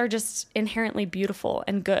things are just inherently beautiful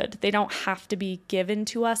and good. They don't have to be given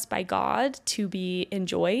to us by God to be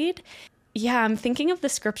enjoyed. Yeah, I'm thinking of the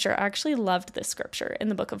scripture. I actually loved this scripture in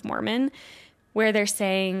the Book of Mormon, where they're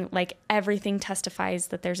saying like everything testifies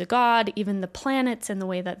that there's a God, even the planets and the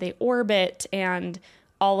way that they orbit, and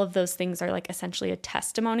all of those things are like essentially a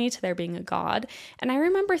testimony to there being a God. And I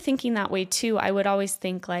remember thinking that way too. I would always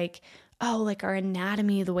think like, oh, like our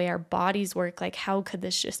anatomy, the way our bodies work, like how could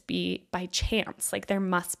this just be by chance? Like there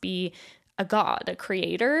must be a God, a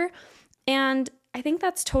creator. And I think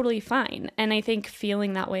that's totally fine. And I think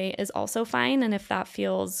feeling that way is also fine. And if that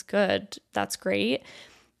feels good, that's great.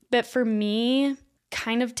 But for me,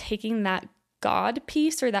 kind of taking that God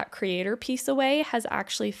piece or that creator piece away has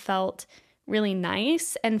actually felt really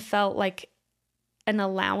nice and felt like an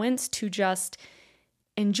allowance to just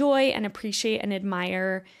enjoy and appreciate and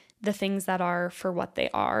admire the things that are for what they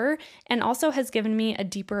are, and also has given me a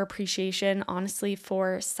deeper appreciation, honestly,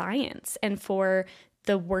 for science and for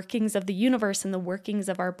the workings of the universe and the workings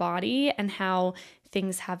of our body and how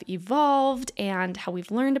things have evolved and how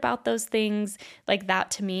we've learned about those things. Like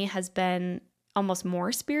that to me has been almost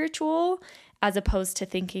more spiritual, as opposed to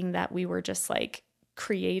thinking that we were just like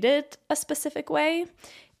created a specific way.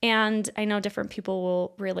 And I know different people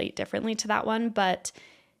will relate differently to that one, but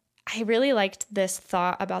I really liked this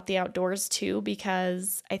thought about the outdoors too,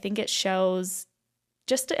 because I think it shows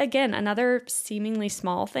just, again, another seemingly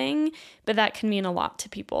small thing, but that can mean a lot to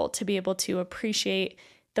people, to be able to appreciate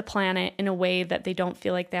the planet in a way that they don't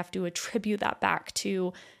feel like they have to attribute that back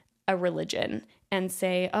to a religion and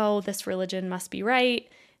say, oh, this religion must be right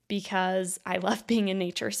because I love being in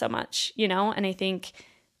nature so much, And I think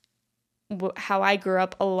how I grew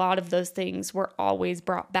up, a lot of those things were always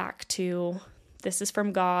brought back to this is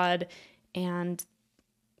from God, and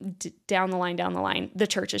down the line, the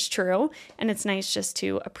church is true. And it's nice just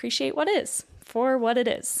to appreciate what is for what it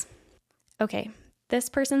is. Okay. This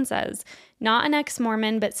person says, not an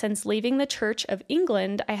ex-Mormon, but since leaving the Church of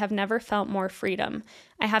England, I have never felt more freedom.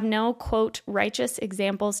 I have no, quote, righteous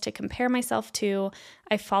examples to compare myself to.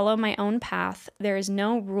 I follow my own path. There is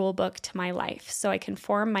no rule book to my life, so I can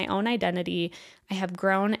form my own identity. I have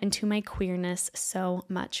grown into my queerness so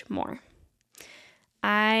much more.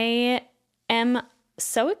 I am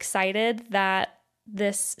so excited that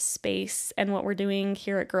this space and what we're doing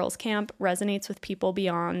here at Girls Camp resonates with people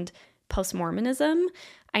beyond post-Mormonism.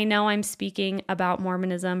 I know I'm speaking about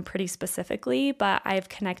Mormonism pretty specifically, but I've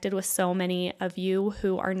connected with so many of you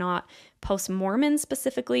who are not post-Mormon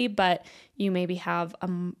specifically, but you maybe have a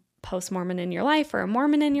post-Mormon in your life or a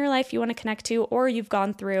Mormon in your life you want to connect to, or you've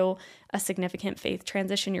gone through a significant faith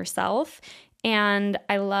transition yourself. And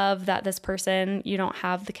I love that this person, you don't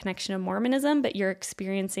have the connection of Mormonism, but you're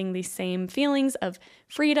experiencing these same feelings of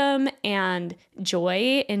freedom and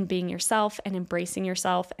joy in being yourself and embracing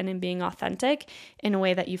yourself and in being authentic in a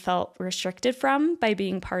way that you felt restricted from by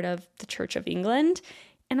being part of the Church of England.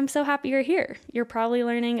 And I'm so happy you're here. You're probably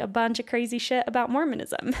learning a bunch of crazy shit about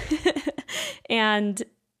Mormonism. And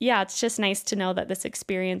yeah, it's just nice to know that this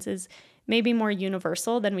experience is maybe more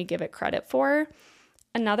universal than we give it credit for.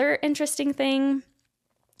 Another interesting thing,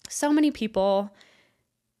 so many people,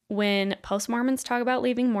 when post-Mormons talk about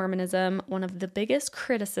leaving Mormonism, one of the biggest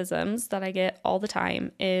criticisms that I get all the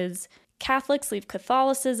time is Catholics leave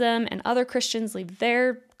Catholicism and other Christians leave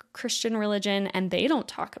their Christian religion and they don't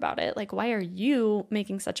talk about it. Like, why are you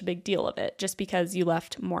making such a big deal of it just because you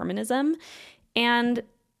left Mormonism? And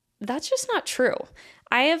that's just not true.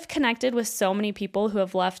 I have connected with so many people who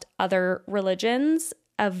have left other religions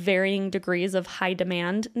of varying degrees of high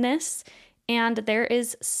demandness, and there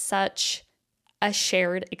is such a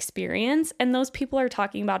shared experience, and those people are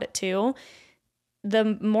talking about it too.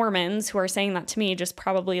 The Mormons who are saying that to me just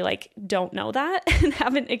probably don't know that and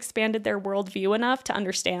haven't expanded their worldview enough to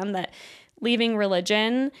understand that leaving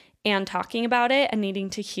religion and talking about it and needing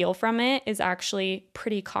to heal from it is actually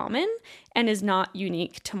pretty common and is not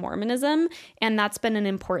unique to Mormonism. And that's been an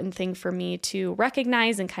important thing for me to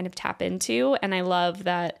recognize and kind of tap into. And I love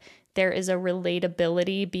that there is a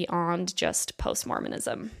relatability beyond just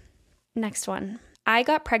post-Mormonism. Next one. I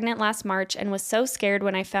got pregnant last March and was so scared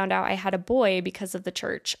when I found out I had a boy because of the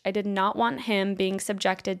church. I did not want him being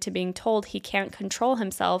subjected to being told he can't control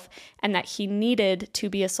himself and that he needed to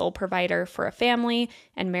be a sole provider for a family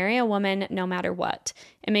and marry a woman no matter what.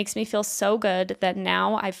 It makes me feel so good that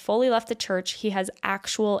now I've fully left the church, he has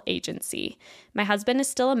actual agency. My husband is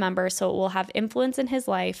still a member, so it will have influence in his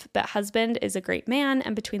life, but husband is a great man,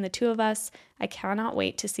 and between the two of us, I cannot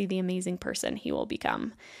wait to see the amazing person he will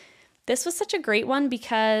become. This was such a great one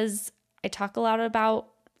because I talk a lot about,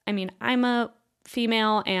 I'm a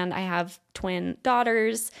female and I have twin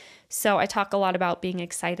daughters, so I talk a lot about being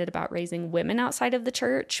excited about raising women outside of the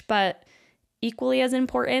church, but equally as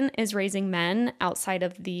important is raising men outside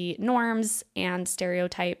of the norms and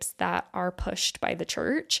stereotypes that are pushed by the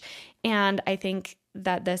church. And I think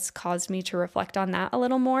that this caused me to reflect on that a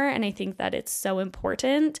little more, and I think that it's so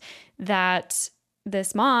important that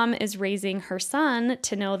this mom is raising her son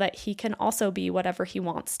to know that he can also be whatever he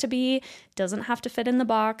wants to be, doesn't have to fit in the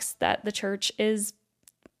box that the church is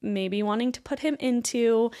maybe wanting to put him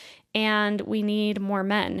into, and we need more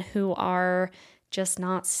men who are just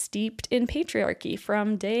not steeped in patriarchy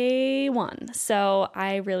from day one. So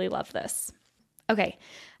I really love this. Okay,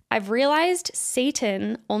 I've realized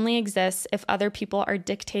Satan only exists if other people are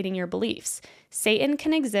dictating your beliefs. Satan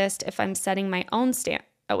can exist if I'm setting my own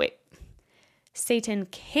Satan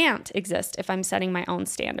can't exist if I'm setting my own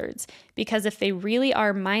standards, because if they really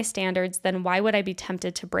are my standards, then why would I be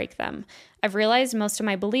tempted to break them? I've realized most of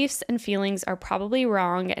my beliefs and feelings are probably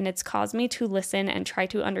wrong, and it's caused me to listen and try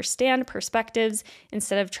to understand perspectives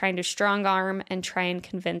instead of trying to strong arm and try and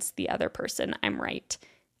convince the other person I'm right.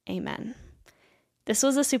 Amen. This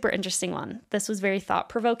was a super interesting one. This was very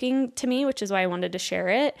thought-provoking to me, which is why I wanted to share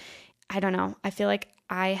it. I don't know. I feel like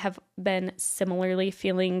I have been similarly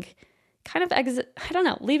feeling kind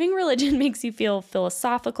of, leaving religion makes you feel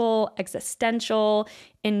philosophical, existential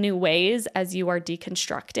in new ways as you are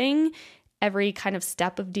deconstructing. Every kind of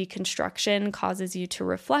step of deconstruction causes you to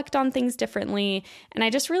reflect on things differently. And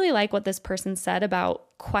I just really like what this person said about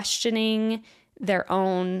questioning their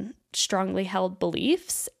own strongly held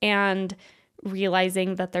beliefs and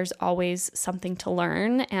realizing that there's always something to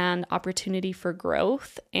learn and opportunity for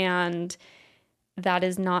growth, and that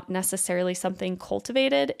is not necessarily something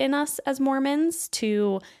cultivated in us as Mormons,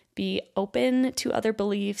 to be open to other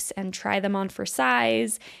beliefs and try them on for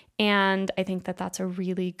size. And I think that that's a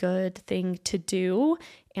really good thing to do.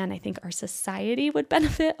 And I think our society would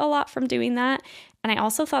benefit a lot from doing that. And I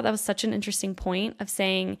also thought that was such an interesting point of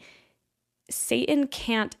saying Satan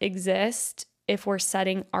can't exist if we're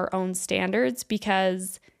setting our own standards,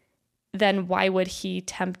 because then why would he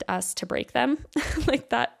tempt us to break them?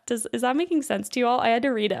 Is that making sense to you all? I had to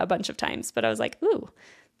read it a bunch of times, but I was like, ooh,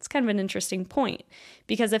 it's kind of an interesting point,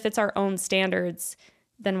 because if it's our own standards,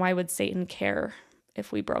 then why would Satan care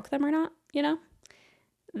if we broke them or not?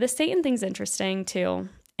 The Satan thing's interesting too.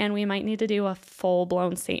 And we might need to do a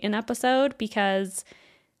full-blown Satan episode, because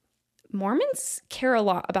Mormons care a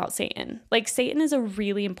lot about Satan. Satan is a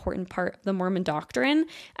really important part of the Mormon doctrine.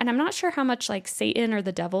 And I'm not sure how much Satan or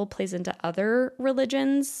the devil plays into other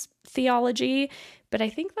religions' theology, but I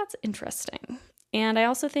think that's interesting. And I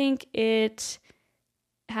also think it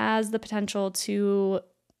has the potential to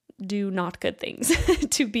do not good things,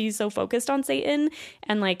 to be so focused on Satan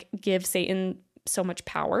and give Satan so much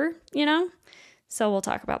power, So we'll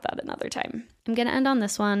talk about that another time. I'm going to end on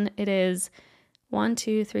this one. It is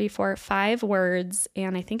 5 words,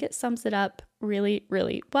 and I think it sums it up really,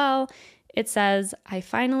 really well. It says, I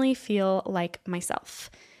finally feel like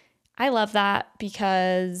myself. I love that,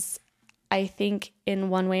 because I think in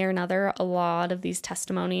one way or another, a lot of these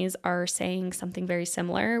testimonies are saying something very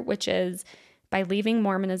similar, which is by leaving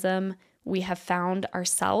Mormonism, we have found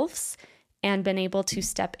ourselves and been able to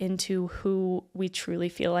step into who we truly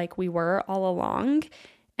feel like we were all along.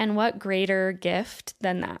 And what greater gift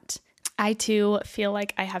than that? I too feel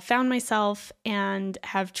like I have found myself and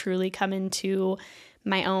have truly come into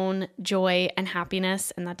my own joy and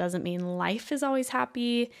happiness. And that doesn't mean life is always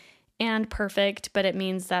happy and perfect, but it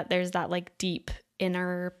means that there's that deep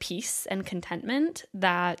inner peace and contentment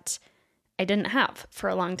that I didn't have for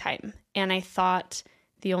a long time. And I thought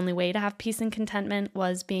the only way to have peace and contentment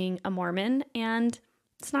was being a Mormon. And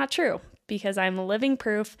it's not true, because I'm living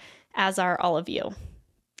proof, as are all of you.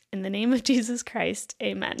 In the name of Jesus Christ,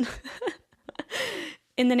 amen.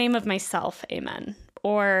 In the name of myself, amen.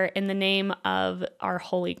 Or in the name of our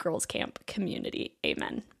Holy Girls Camp community,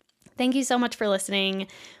 amen. Thank you so much for listening.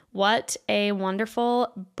 What a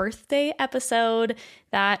wonderful birthday episode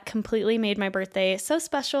that completely made my birthday so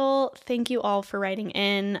special. Thank you all for writing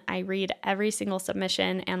in. I read every single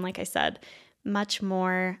submission, and like I said, much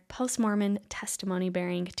more post-Mormon testimony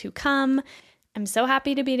bearing to come. I'm so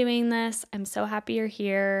happy to be doing this. I'm so happy you're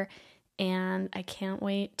here, and I can't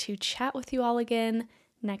wait to chat with you all again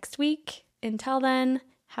next week. Until then,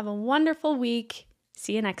 have a wonderful week.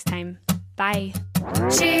 See you next time. Bye.